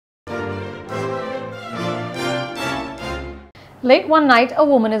Late one night, a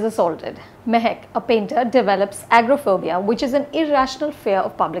woman is assaulted. Mehak, a painter, develops agoraphobia, which is an irrational fear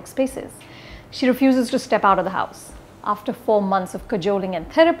of public spaces. She refuses to step out of the house. After 4 months of cajoling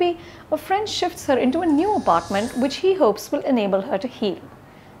and therapy, a friend shifts her into a new apartment which he hopes will enable her to heal.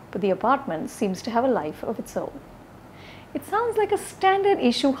 But the apartment seems to have a life of its own. It sounds like a standard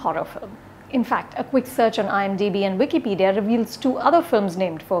issue horror film. In fact, a quick search on IMDb and Wikipedia reveals 2 other films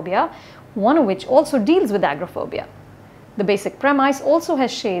named Phobia, one of which also deals with agoraphobia. The basic premise also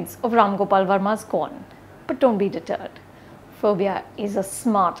has shades of Ram Gopal Varma's Gone. But don't be deterred. Phobia is a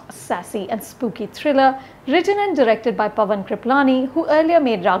smart, sassy and spooky thriller written and directed by Pawan Kripalani, who earlier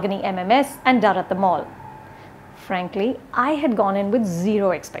made Ragini MMS and Dar at the Mall. Frankly, I had gone in with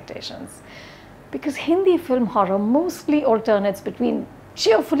zero expectations, because Hindi film horror mostly alternates between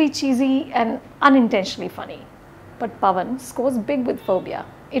cheerfully cheesy and unintentionally funny. But Pawan scores big with Phobia.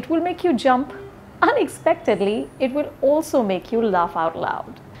 It will make you jump. Unexpectedly, it will also make you laugh out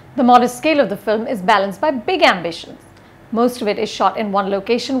loud. The modest scale of the film is balanced by big ambitions. Most of it is shot in one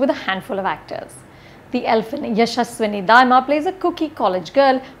location with a handful of actors. The elfin Yashaswini Daima plays a cookie college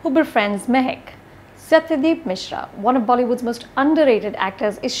girl who befriends Mehak. Satyadeep Mishra, one of Bollywood's most underrated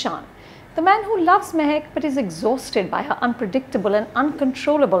actors, is Shan, the man who loves Mehak but is exhausted by her unpredictable and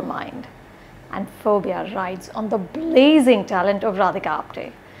uncontrollable mind. And Phobia rides on the blazing talent of Radhika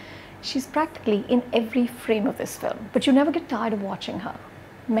Apte. She's practically in every frame of this film, but you never get tired of watching her.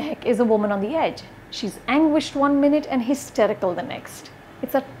 Mehak is a woman on the edge. She's anguished one minute and hysterical the next.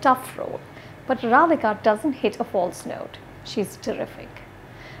 It's a tough role, but Radhika doesn't hit a false note. She's terrific.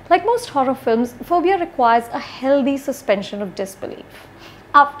 Like most horror films, Phobia requires a healthy suspension of disbelief.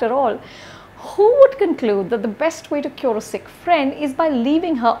 After all, who would conclude that the best way to cure a sick friend is by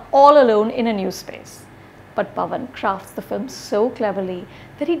leaving her all alone in a new space? But Pawan crafts the film so cleverly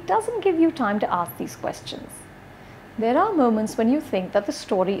that he doesn't give you time to ask these questions. There are moments when you think that the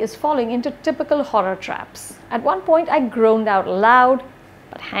story is falling into typical horror traps. At one point I groaned out loud,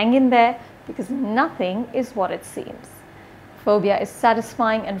 but hang in there because nothing is what it seems. Phobia is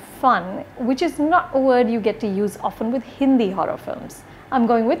satisfying and fun, which is not a word you get to use often with Hindi horror films. I'm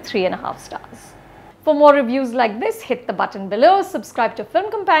going with 3.5 stars. For more reviews like this, hit the button below, subscribe to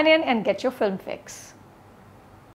Film Companion and get your film fix.